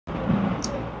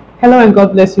Hello and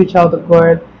God bless you, child of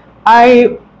God.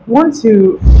 I want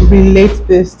to relate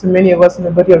this to many of us in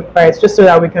the body of Christ just so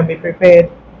that we can be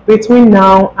prepared. Between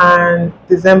now and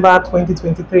December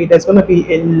 2023, there's going to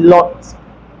be a lot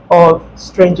of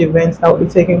strange events that will be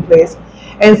taking place.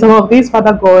 And some of these,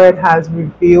 Father God has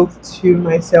revealed to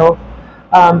myself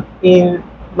in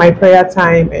my prayer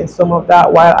time, and some of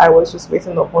that while I was just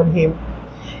waiting upon Him.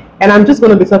 And I'm just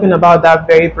going to be talking about that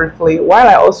very briefly, while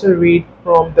I also read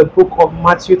from the book of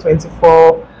Matthew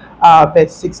 24,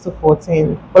 verse 6 to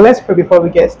 14. But let's pray before we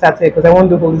get started, because I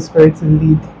want the Holy Spirit to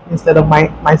lead instead of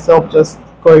myself just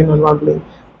going on rambling.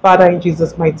 Father, in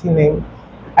Jesus' mighty name,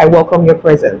 I welcome your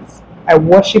presence. I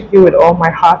worship you with all my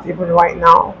heart, even right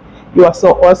now. You are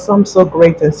so awesome, so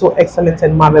great, and so excellent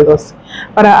and marvelous.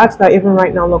 But I ask that even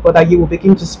right now, Lord God, that you will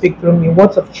begin to speak through me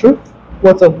words of truth,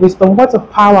 words of wisdom, words of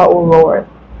power, O Lord.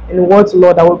 And words,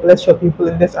 Lord, that will bless your people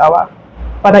in this hour.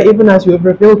 Father, even as you have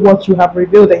revealed what you have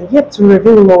revealed and yet to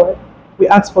reveal, Lord, we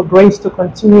ask for grace to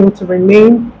continue to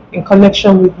remain in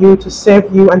connection with you, to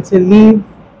serve you, and to live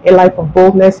a life of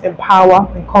boldness and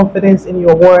power and confidence in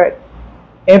your word.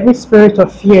 Every spirit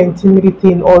of fear and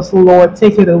timidity in us, Lord,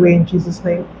 take it away in Jesus'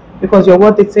 name. Because your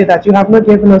word did say that you have not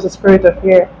given us a spirit of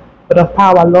fear, but of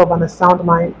power, love, and a sound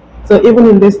mind. So even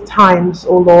in these times,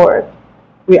 O Lord,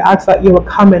 we ask that you will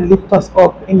come and lift us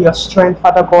up in your strength,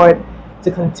 Father God,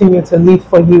 to continue to live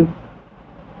for you,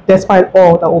 despite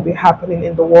all that will be happening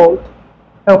in the world.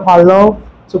 Help our love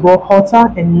to grow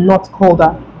hotter and not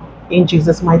colder. In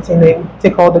Jesus' mighty name,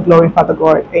 take all the glory, Father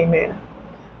God. Amen.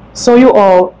 So you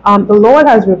all, the Lord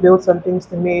has revealed some things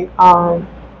to me.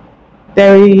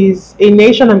 There is a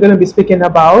nation I'm going to be speaking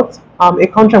about, a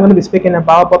country I'm going to be speaking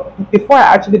about. But before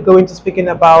I actually go into speaking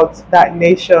about that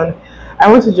nation, I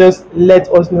want to just let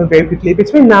us know very quickly,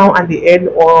 between now and the end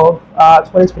of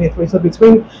 2023, so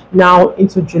between now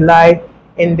into July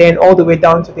and then all the way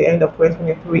down to the end of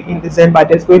 2023 in December,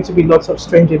 there's going to be lots of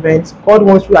strange events. God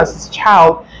wants you as His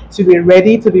child to be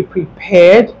ready, to be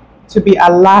prepared, to be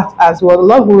alert as well. The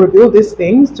Lord will reveal these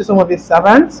things to some of His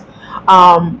servants.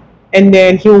 And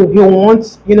then he'll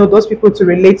want, those people to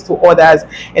relate to others.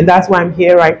 And that's why I'm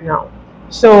here right now.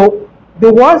 So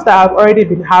the wars that have already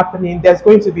been happening, there's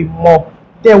going to be more.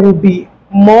 There will be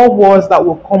more wars that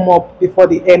will come up before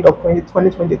the end of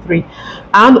 2023.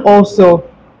 And also,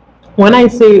 when I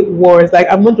say wars, like,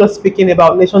 I'm not just speaking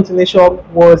about nation to nation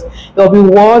wars. There will be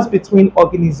wars between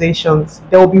organizations.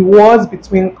 There will be wars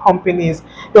between companies.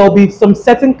 There will be some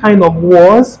certain kind of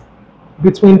wars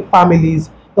between families.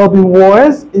 There will be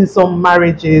wars in some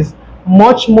marriages,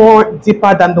 much more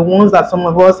deeper than the ones that some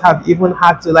of us have even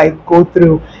had to go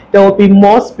through. There will be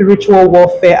more spiritual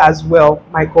warfare as well.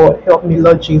 My God, help me,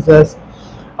 Lord Jesus.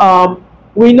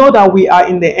 We know that we are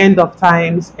in the end of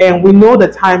times, and we know the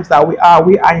times that we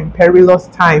are in perilous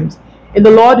times. And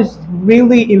the Lord is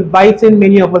really inviting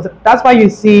many of us. That's why you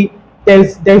see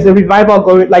there's a revival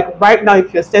going. Like right now,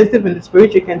 if you're sensitive in the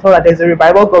spirit, you can tell that there's a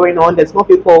revival going on. There's more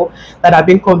people that have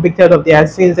been convicted of their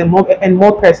sins, and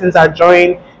more persons are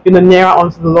drawing nearer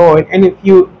unto the Lord. And if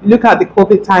you look at the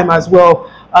COVID time as well,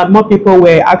 more people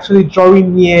were actually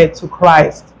drawing near to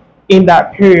Christ in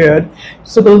that period.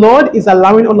 So the Lord is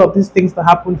allowing all of these things to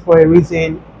happen for a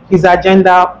reason. His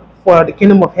agenda for the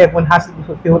kingdom of heaven has to be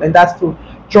fulfilled, and that's to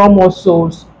draw more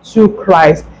souls to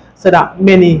Christ so that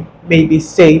many may be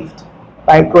saved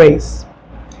by grace.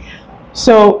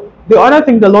 So the other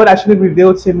thing the Lord actually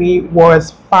revealed to me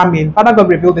was famine. Father God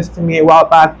revealed this to me a while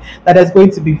back, that there's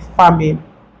going to be famine.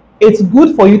 It's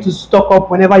good for you to stock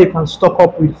up whenever you can stock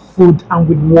up with food and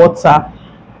with water.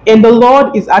 And the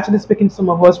Lord is actually speaking to some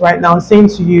of us right now, saying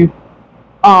to you,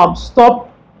 stop,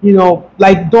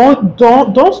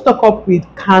 don't stock up with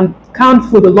canned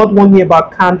food. The Lord warned me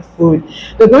about canned food.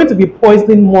 They're going to be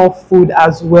poisoning more food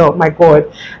as well. My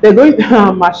God, they're going to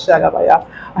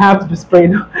I have to just pray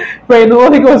the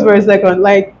Holy Ghost for a second.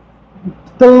 Like,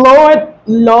 the Lord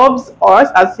loves us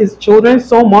as His children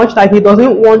so much that He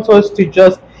doesn't want us to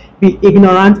just be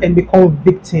ignorant and become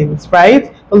victims,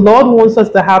 right? The Lord wants us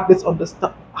to have this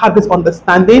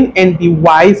understanding and be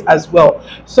wise as well.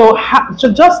 So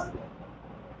just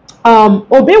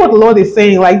obey what the Lord is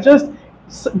saying. Like, just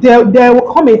there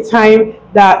will come a time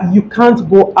that you can't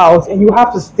go out and you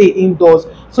have to stay indoors.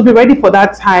 So be ready for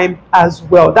that time as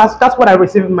well. That's what I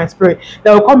received in my spirit.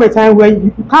 There will come a time when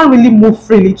you can't really move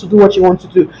freely to do what you want to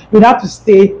do. You have to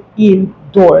stay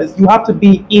indoors. You have to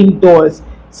be indoors.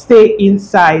 Stay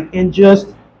inside and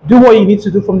just do what you need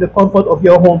to do from the comfort of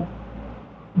your home.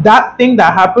 That thing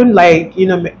that happened, like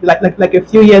a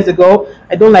few years ago,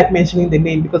 I don't like mentioning the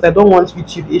name because I don't want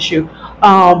YouTube issue.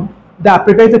 that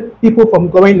prevented people from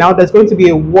going now, there's going to be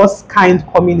a worse kind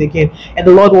coming again, and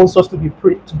the Lord wants us to be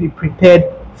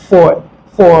prepared for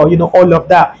all of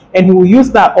that, and He will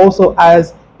use that also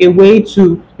as a way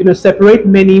to separate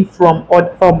many from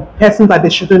persons that they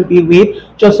shouldn't be with,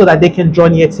 just so that they can draw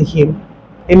near to Him.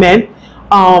 Amen.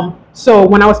 So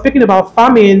when I was speaking about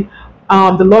famine,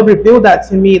 the Lord revealed that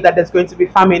to me, that there's going to be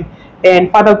famine,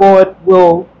 and Father God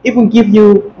will even give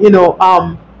you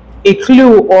a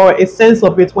clue or a sense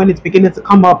of it when it's beginning to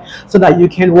come up, so that you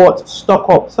can stock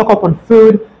up on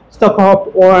food, stock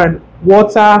up on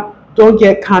water. Don't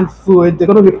get canned food. They're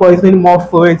going to be poisoning more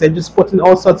foods and just putting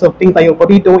all sorts of things that your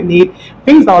body don't need,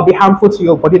 things that will be harmful to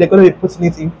your body. They're going to be putting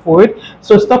it in food.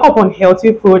 So stock up on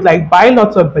healthy food, like buy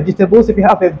lots of vegetables. If you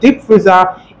have a deep freezer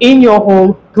in your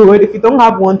home, good. If you don't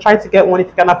have one, try to get one. If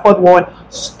you can afford one,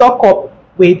 stock up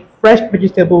with fresh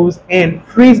vegetables and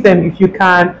freeze them if you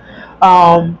can.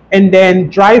 And then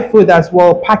dry food as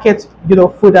well, packet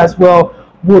food as well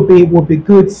will be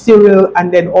good. Cereal,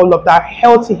 and then all of that.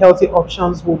 Healthy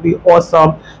options will be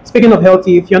awesome. Speaking of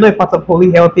healthy, if you're not a part of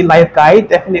Holy Healthy Life Guide,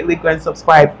 definitely go and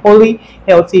subscribe. Holy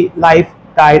Healthy Life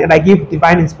Guide, and I give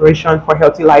divine inspiration for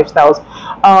healthy lifestyles.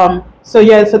 So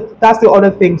yeah, so that's the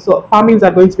other thing. So famines are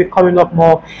going to be coming up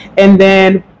more. And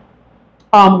then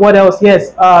what else?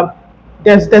 Yes,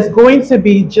 there's going to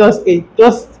be just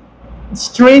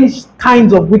strange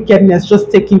kinds of wickedness just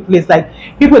taking place. Like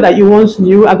people that you once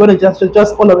knew are going to just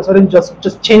all of a sudden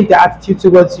just change their attitude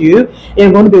towards you, and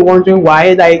you're going to be wondering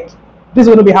why. Like this is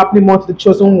going to be happening more to the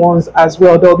chosen ones as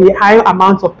well. There will be high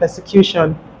amounts of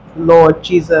persecution. Lord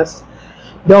Jesus,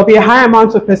 there will be a high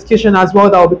amount of persecution as well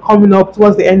that will be coming up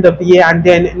towards the end of the year, and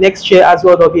then next year as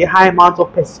well there will be a high amount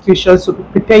of persecution. So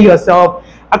prepare yourself.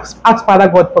 Ask Father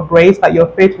God for grace that your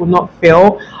faith will not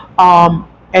fail.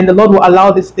 And the Lord will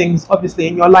allow these things, obviously,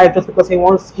 in your life, just because He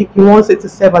wants it to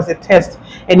serve as a test,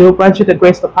 and He will grant you the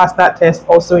grace to pass that test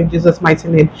also, in Jesus' mighty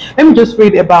name. Let me just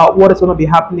read about what is going to be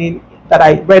happening that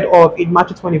I read of in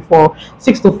Matthew 24,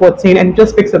 6-14, and it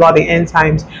just speaks about the end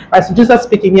times. Right, so Jesus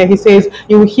speaking here, He says,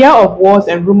 you will hear of wars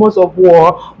and rumors of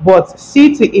war, but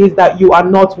see to it that you are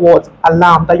not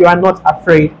alarmed, that you are not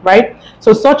afraid, right?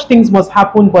 So such things must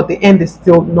happen, but the end is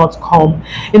still not come.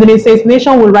 And then He says,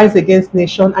 nation will rise against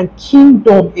nation and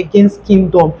kingdom against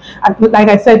kingdom. And like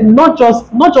I said, not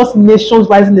just nations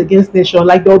rising against nation,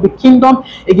 like there will be kingdom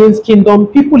against kingdom,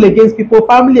 people against people,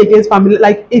 family against family.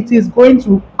 Like it is going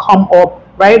to come up,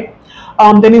 right?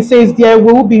 Then it says there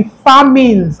will be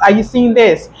famines. Are you seeing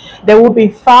this? There will be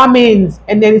famines.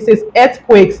 And then it says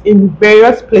earthquakes in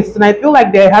various places. And I feel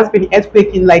like there has been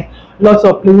earthquake in like lots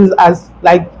of places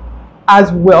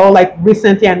as well, like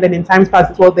recently, and then in times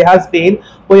past as well there has been,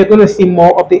 but you're going to see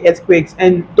more of the earthquakes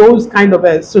and those kind of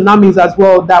tsunamis as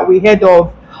well that we heard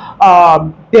of.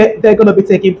 They're going to be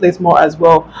taking place more as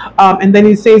well. And then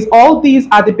it says all these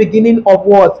are the beginning of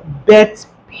what? Birth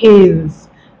pains.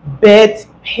 Then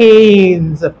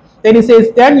it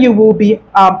says then you will be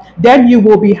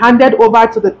handed over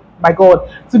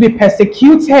to be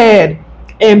persecuted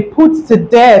and put to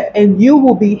death, and you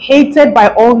will be hated by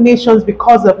all nations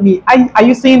because of me. Are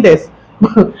you seeing this?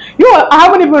 I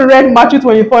haven't even read Matthew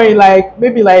 24 in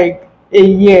maybe a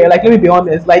year. Like, let me be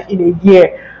honest, like in a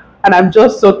year. And I'm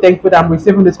just so thankful that I'm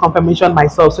receiving this confirmation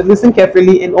myself. So listen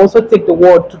carefully and also take the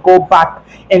word to go back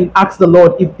and ask the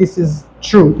Lord if this is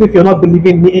true. If you're not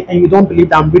believing me and you don't believe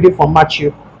that I'm reading from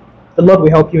Matthew, the Lord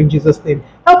will help you in Jesus' name.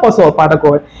 Help us all, Father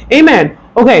God. Amen.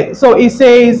 Okay, so it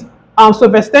says, so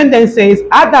verse 10 then says,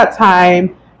 at that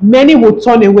time, many will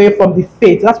turn away from the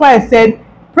faith. That's why I said,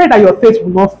 pray that your faith will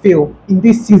not fail in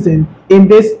this season, in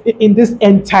this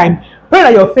end time. Pray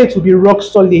that your faith will be rock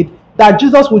solid, that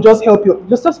Jesus will just help you.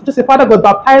 Just say, Father God,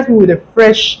 baptize me with a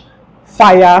fresh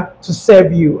fire to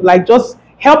serve you. Like, just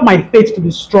help my faith to be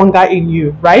stronger in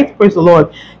you, right? Praise the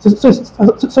Lord. So it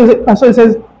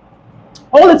says,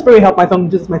 Holy Spirit, help my tongue in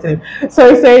Jesus' mighty name. So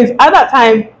it says, at that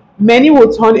time, many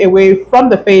will turn away from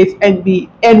the faith and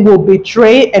will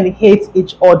betray and hate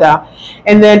each other.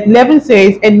 And then 11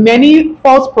 says, and many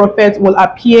false prophets will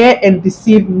appear and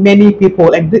deceive many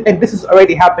people. And this is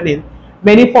already happening.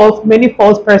 Many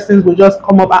false persons will just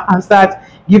come up and start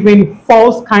giving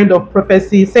false kind of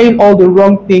prophecy, saying all the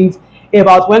wrong things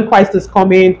about when Christ is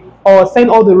coming, or saying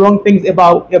all the wrong things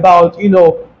about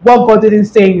what God didn't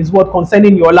say in His word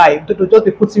concerning your life. To just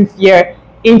be putting fear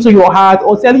into your heart,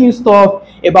 or telling you stuff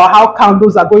about how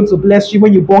candles are going to bless you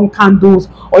when you burn candles,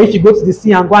 or if you go to the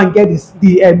sea and go and get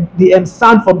the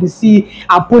sand from the sea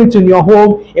and put it in your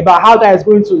home, about how that is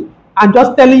going to, and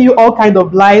just telling you all kind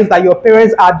of lies that your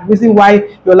parents are the reason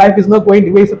why your life is not going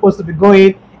the way it's supposed to be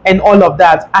going, and all of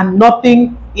that, and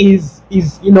nothing is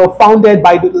founded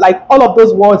by like all of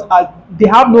those words are, they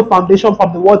have no foundation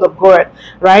from the word of God,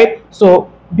 right?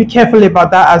 So be careful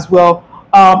about that as well.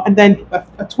 And then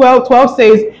 12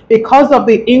 says, because of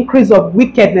the increase of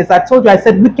wickedness, I told you, I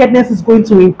said wickedness is going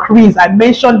to increase. I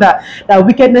mentioned that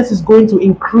wickedness is going to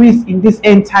increase in this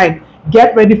end time.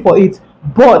 Get ready for it.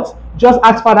 But just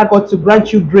ask Father God to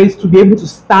grant you grace to be able to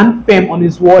stand firm on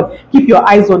his word. Keep your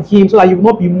eyes on him so that you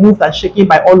will not be moved and shaken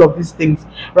by all of these things,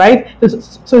 right?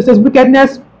 So it says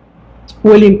wickedness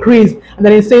will increase, and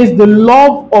then it says the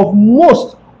love of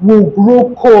most will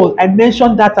grow cold. I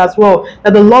mentioned that as well,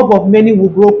 that the love of many will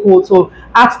grow cold. So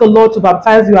ask the Lord to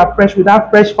baptize you afresh with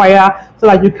that fresh fire so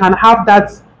that you can have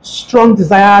that strong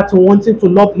desire to wanting to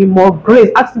love him more.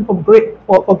 Grace, ask him for grace.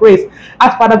 For grace,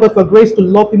 ask Father God for grace to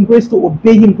love him, grace to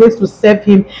obey him, grace to serve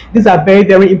him. These are very,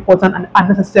 very important and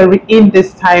necessary in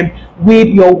this time with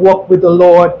your walk with the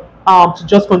Lord, to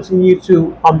just continue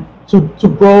to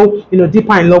grow,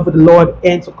 deeper in love with the Lord,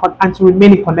 and to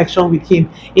remain in connection with him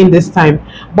in this time.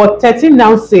 But 13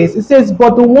 now says, it says,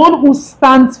 but the one who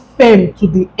stands firm to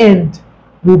the end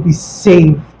will be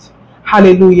saved.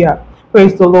 Hallelujah.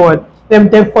 Praise the Lord. Then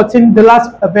 14, the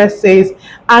last verse says,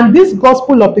 and this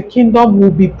gospel of the kingdom will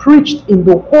be preached in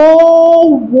the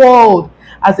whole world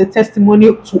as a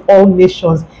testimony to all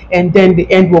nations, and then the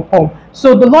end will come.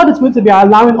 So the Lord is going to be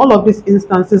allowing all of these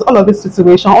instances, all of this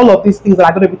situation, all of these things that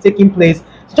are going to be taking place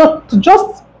to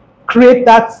just create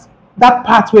that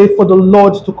pathway for the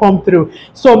Lord to come through.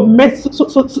 So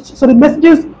the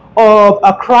messages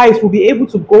of Christ will be able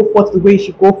to go forth the way it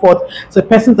should go forth. So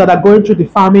persons that are going through the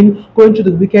famine, going through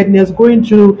the wickedness, going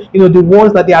through the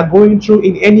wars that they are going through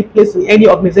in any place, in any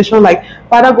organization, like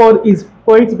Father God is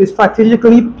going to be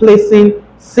strategically placing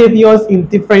saviors in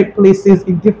different places,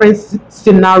 in different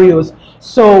scenarios.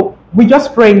 So we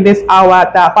just pray in this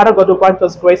hour that Father God will grant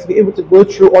us grace to be able to go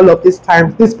through all of these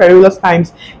times, these perilous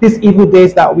times, these evil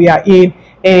days that we are in.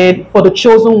 And for the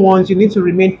chosen ones, you need to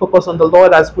remain focused on the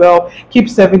Lord as well. Keep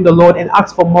serving the Lord and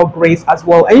ask for more grace as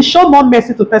well. And show more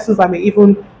mercy to persons that may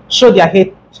even show their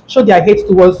hate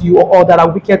towards you, or that are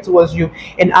wicked towards you,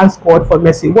 and ask God for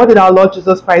mercy. What did our Lord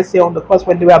Jesus Christ say on the cross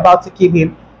when they were about to kill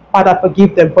him? Father,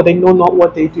 forgive them, for they know not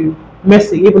what they do.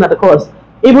 Mercy, even at the cross.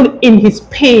 Even in his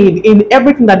pain, in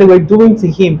everything that they were doing to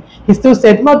him, he still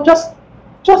said, Lord, just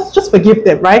forgive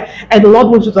them, right? And the Lord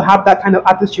wants you to have that kind of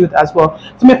attitude as well.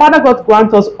 So may Father God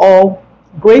grant us all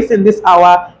grace in this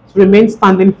hour to remain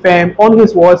standing firm on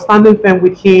his word, standing firm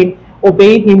with him,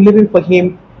 obeying him, living for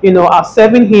him,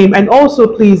 serving him. And also,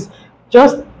 please,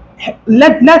 just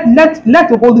let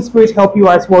the Holy Spirit help you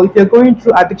as well. If you're going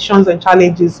through addictions and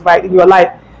challenges, right, in your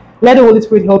life, let the Holy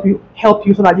Spirit help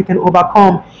you so that you can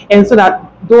overcome, and so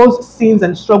that those sins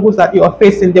and struggles that you are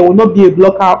facing, they will not be a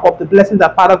blocker of the blessings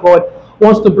that Father God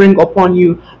wants to bring upon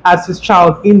you as his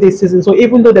child in this season. So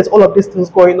even though there's all of these things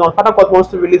going on, Father God wants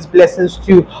to release blessings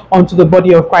too onto the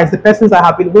body of Christ. The persons that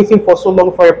have been waiting for so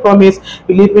long for a promise,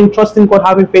 believing, trusting God,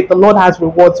 having faith, the Lord has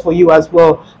rewards for you as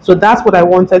well. So that's what I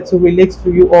wanted to relate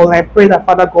to you all. I pray that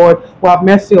Father God will have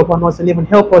mercy upon us and even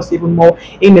help us even more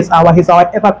in this hour. He's our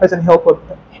ever-present help.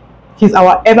 He's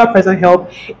our ever-present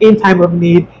help in time of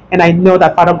need. And I know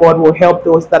that Father God will help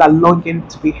those that are longing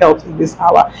to be helped in this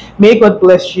hour. May God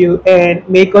bless you, and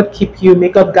may God keep you. May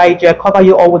God guide you. Cover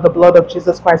you all with the blood of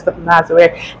Jesus Christ of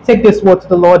Nazareth. Take this word to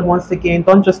the Lord once again.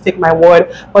 Don't just take my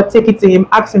word, but take it to him.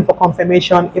 Ask him for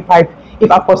confirmation.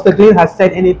 If Apostle Glynn has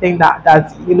said anything that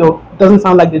doesn't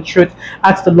sound like the truth,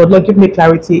 ask the Lord, give me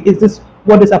clarity. Is this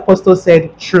what this apostle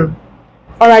said true?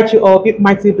 All right, you all, be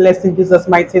mighty blessed in Jesus'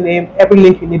 mighty name. Every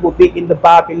link you need will be in the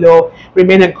bar below.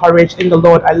 Remain encouraged in the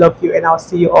Lord. I love you, and I'll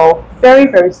see you all very,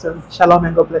 very soon. Shalom,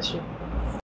 and God bless you.